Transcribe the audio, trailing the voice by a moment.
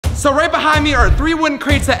So right behind me are 3 wooden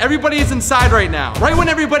crates that everybody is inside right now. Right when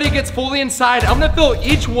everybody gets fully inside, I'm gonna fill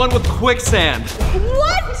each one with quicksand.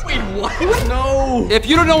 What? Wait, what? No. If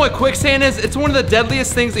you don't know what quicksand is, it's one of the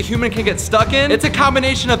deadliest things a human can get stuck in. It's a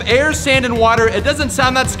combination of air, sand, and water. It doesn't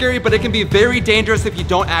sound that scary, but it can be very dangerous if you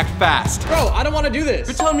don't act fast. Bro, I don't want to do this.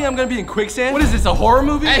 You're telling me I'm gonna be in quicksand? What is this, a horror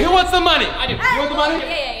movie? Hey, who wants the money? I do. You want the money?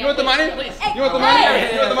 Yeah. You want the money? Please. You want the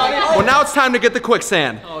money? You want the money? Well, now it's time to get the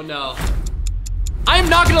quicksand. Oh no. I'm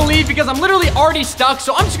not gonna leave because I'm literally already stuck,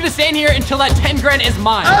 so I'm just gonna stand here until that 10 grand is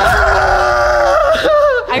mine.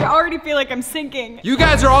 I already feel like I'm sinking. You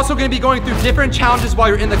guys are also gonna be going through different challenges while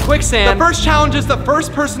you're in the quicksand. The first challenge is the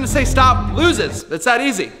first person to say stop loses. It's that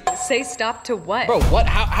easy. Say stop to what? Bro, what?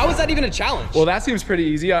 How is that even a challenge? Well, that seems pretty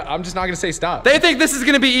easy. I'm just not gonna say stop. They think this is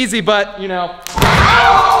gonna be easy, but you know.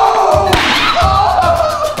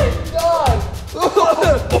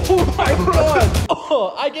 Oh my god!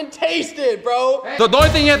 Oh, I can taste it, bro. The only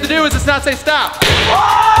thing you have to do is just not say stop.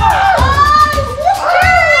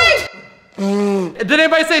 Did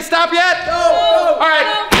anybody say stop yet? No. All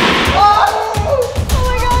right.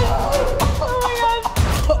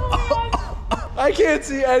 I can't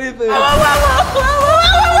see anything.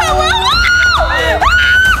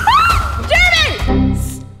 Jeremy!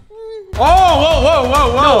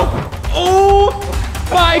 Whoa. Oh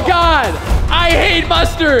my god! I hate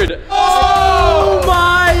mustard! Oh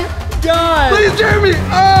my god! Please, Jeremy! Dude,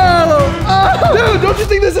 don't you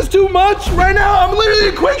think this is too much? Right now, I'm literally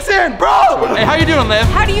in quicksand, bro! Hey, how you doing, Liv?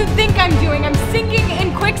 How do you think I'm doing? I'm sinking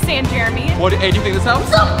in quicksand, Jeremy. Hey, do you think this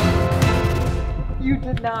helps? You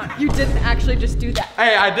did not. You didn't actually just do that.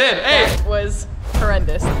 Hey, I did. Hey. That was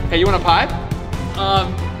horrendous. Hey, you want a pie?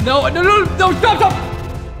 No, stop!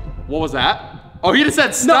 What was that? Oh, he just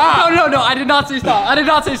said stop. No, I did not say stop. I did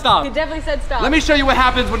not say stop. You definitely said stop. Let me show you what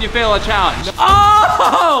happens when you fail a challenge.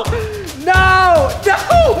 Oh! No!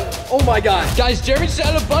 Oh my god. Guys, Jeremy just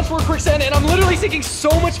added a bunch more quicksand and I'm literally sinking so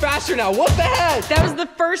much faster now. What the heck? That was the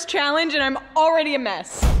first challenge and I'm already a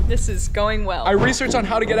mess. This is going well. I researched on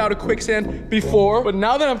how to get out of quicksand before, but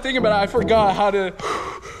now that I'm thinking about it, I forgot how to.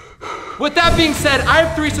 With that being said, I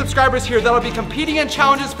have 3 subscribers here that'll be competing in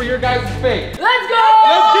challenges for your guys' fate. Let's go!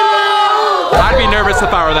 I'd be nervous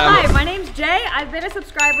if I were them. Hi, my name's Jay. I've been a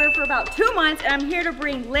subscriber for about 2 months, and I'm here to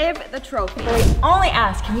bring Liv the trophy. But I only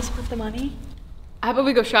ask, can we split the money? How about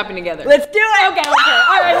we go shopping together? Let's do it! Okay. All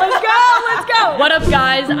right, let's go! What up,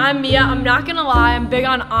 guys? I'm Mia. I'm not gonna lie, I'm big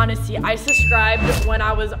on honesty. I subscribed when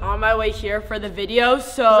I was on my way here for the video,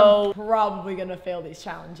 so I'm probably gonna fail these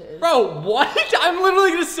challenges. Bro, what? I'm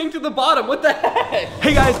literally gonna sink to the bottom. What the heck?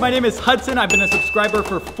 Hey guys, my name is Hudson. I've been a subscriber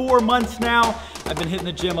for 4 months now. I've been hitting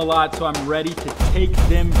the gym a lot, so I'm ready to take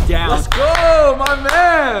them down. Let's go, my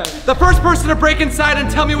man. The first person to break inside and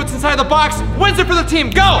tell me what's inside the box wins it for the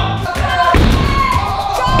team. Go!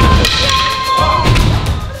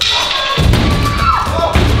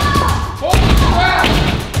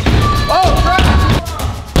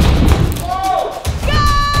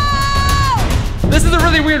 This is a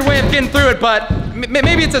really weird way of getting through it, but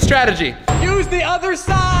maybe it's a strategy. Use the other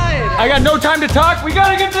side. I got no time to talk. We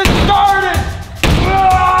gotta get this started.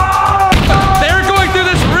 They're going through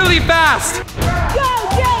this really fast. Go,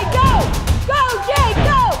 Jay, go! Go, Jay,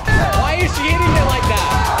 go! Why is she hitting it like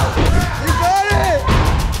that? You got it!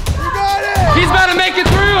 You got it! He's about to make it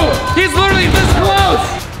through. He's literally this close.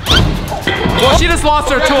 Well, she just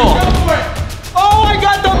lost her tool. Oh, I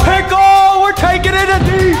got the pickle. We're taking it at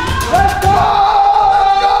deep. Let's go!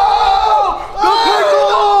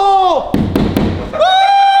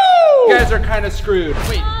 You guys are kind of screwed.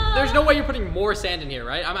 Wait, there's no way you're putting more sand in here,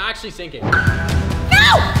 right? I'm actually sinking. No!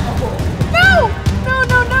 No! No,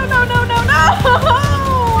 no, no, no, no, no, no!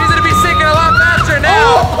 He's gonna be sinking a lot faster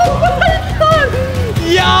now. Oh my god!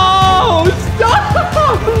 Yo, stop!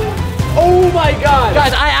 Oh my god.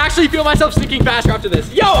 Guys, I actually feel myself sinking faster after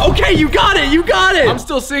this. Yo, okay, you got it, you got it. I'm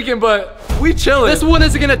still sinking, but we chilling. This one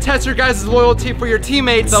isn't gonna test your guys' loyalty for your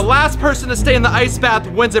teammates. The last person to stay in the ice bath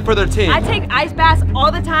wins it for their team. I take ice baths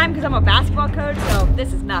all the time because I'm a basketball coach, so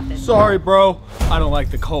this is nothing. Sorry, bro. I don't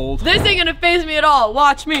like the cold. This ain't gonna faze me at all.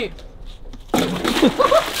 Watch me.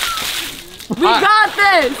 We got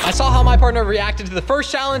this! I saw how my partner reacted to the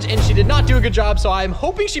first challenge and she did not do a good job, so I'm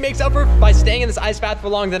hoping she makes up for it by staying in this ice bath for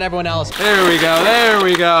longer than everyone else. There we go, there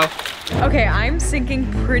we go. Okay, I'm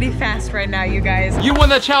sinking pretty fast right now, you guys. You won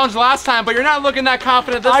the challenge last time, but you're not looking that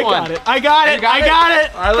confident this one. I got it. All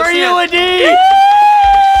right, let's For see you, it. Adi.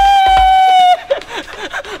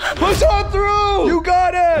 Push on through! You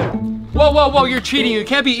got it! Whoa, you're cheating. You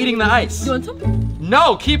can't be eating the ice. You want some?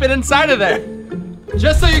 No, keep it inside of there.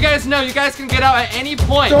 Just so you guys know, you guys can get out at any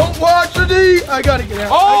point. Don't watch the D! I gotta get out.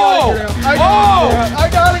 Oh! I gotta get out. I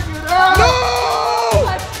gotta get out.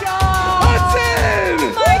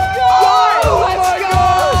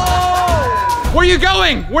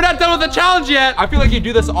 going. We're not done with the challenge yet. I feel like you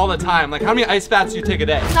do this all the time. Like, how many ice baths do you take a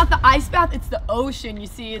day? It's not the ice bath, it's the ocean. You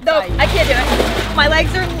see, it's No, like... I can't do it. My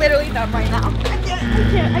legs are literally numb right now. I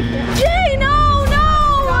can't. Jay, no, no.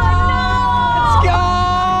 Let's go.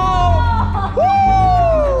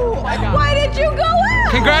 Woo! Why did you go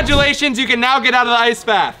out? Congratulations, you can now get out of the ice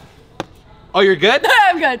bath. Oh, you're good?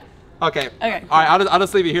 I'm good. Okay. Okay. All right, I'll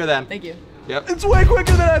just leave you here then. Thank you. Yep. It's way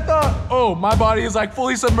quicker than I thought. Oh, my body is like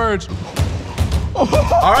fully submerged. All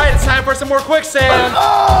right, it's time for some more quicksand.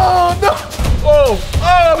 Oh, no. Oh,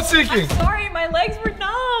 I'm sinking. Sorry, my legs were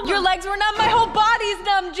numb. Your legs were numb. My whole body's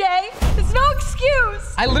numb, Jay. It's no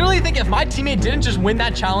excuse. I literally think if my teammate didn't just win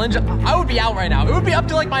that challenge, I would be out right now. It would be up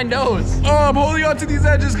to like my nose. Oh, I'm holding on to these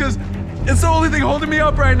edges because it's the only thing holding me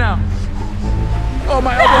up right now. Oh,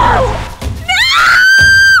 my elbow hurts.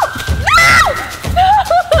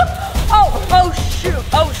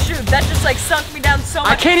 Oh shoot, that just like sunk me down so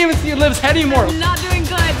much. I can't even see Liv's head anymore. I'm not doing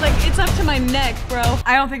good. Like, it's up to my neck, bro.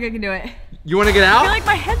 I don't think I can do it. You want to get I out? feel like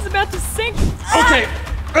my head's about to sink. Okay.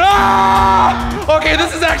 Ah! Okay,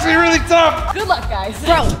 this is actually really tough. Good luck, guys.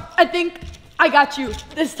 Bro, I think I got you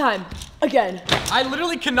this time. Again. I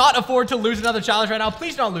literally cannot afford to lose another challenge right now.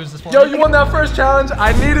 Please don't lose this for Yo, me. you won that first challenge.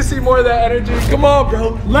 I need to see more of that energy. Come on,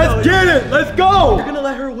 bro. Let's get it. Let's go. You're gonna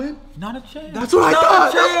let her win? Not a chance. That's what I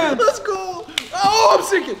thought. Let's go. Oh, I'm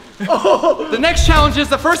sinking. Oh. The next challenge is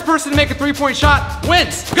the first person to make a 3-point shot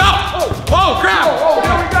wins. Go! Oh, crap! Oh,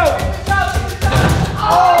 here we go.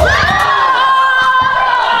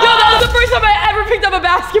 Yo, that was the first time I ever picked up a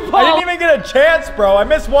basketball. I didn't even get a chance, bro. I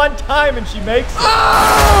missed one time and she makes it.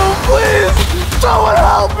 Oh, please. Someone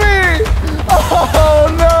help me. Oh,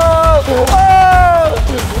 no.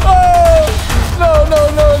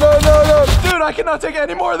 No. Dude, I cannot take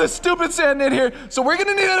any more of this stupid sand in here. So we're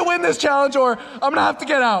gonna need to win this challenge or I'm gonna have to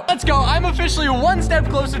get out. Let's go. I'm officially one step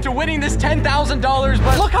closer to winning this $10,000,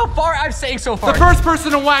 but look how far I've sank so far. The first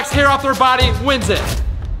person to wax hair off their body wins it.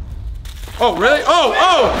 Oh, really? Oh!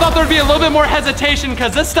 I thought there'd be a little bit more hesitation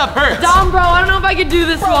because this stuff hurts. Dom, bro, I don't know if I could do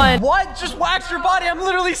this one. What? Just wax your body. I'm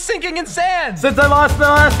literally sinking in sand. Since I lost the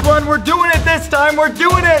last one, we're doing it this time. We're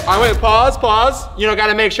doing it. All right, wait, pause. You know,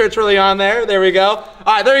 gotta make sure it's really on there. There we go. All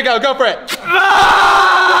right, there you go. Go for it.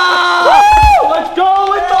 Ah! Let's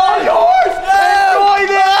go. It's all yours. Enjoy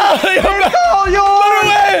this. It's all yours.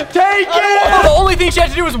 Take it. The only thing she had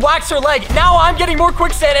to do was wax her leg. Now I'm getting more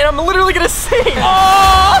quicksand and I'm literally gonna sink.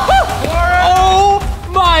 Oh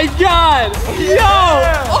my god. Yo.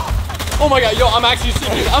 Oh my god, yo, I'm actually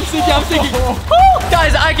sinking. I'm sinking.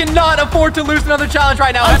 Guys, I cannot afford to lose another challenge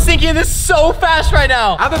right now. I'm sinking this so fast right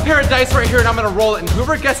now. I have a pair of dice right here and I'm gonna roll it, and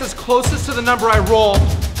whoever guesses closest to the number I roll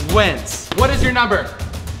wins. What is your number?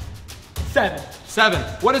 7. 7.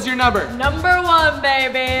 What is your number? Number 1,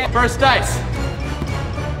 baby. First dice.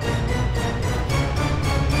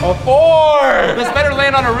 A 4. This better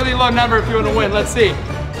land on a really low number if you want to win. Let's see.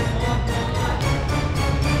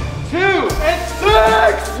 2 and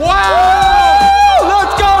 6. Wow!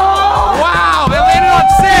 Let's go! Wow, they landed on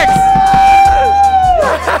 6.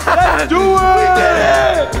 Let's do it. We did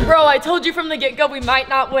it. Bro, I told you from the get-go we might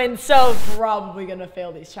not win, so probably gonna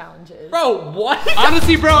fail these challenges. Bro, what?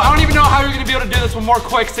 Honestly, bro, I don't even know how you're gonna be able to do this with more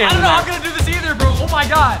quicksand. I don't know how I'm gonna do this either, bro. Oh my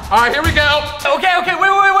god. All right, here we go. Okay,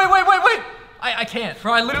 wait. I can't,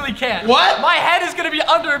 bro. I literally can't. What? My head is gonna be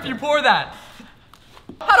under if you pour that.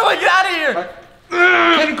 How do I get out of here?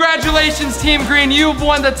 Congratulations, Team Green. You've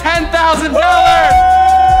won the $10,000.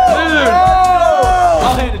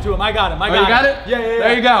 I'll hand it to him. I got him. I You got it? Yeah.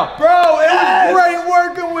 There you go. Bro, it was great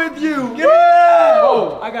working with you.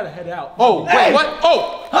 Oh, I gotta head out. Oh, wait, what?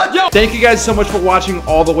 Oh, yo. Thank you guys so much for watching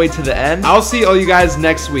all the way to the end. I'll see all you guys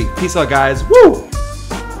next week. Peace out, guys. Woo!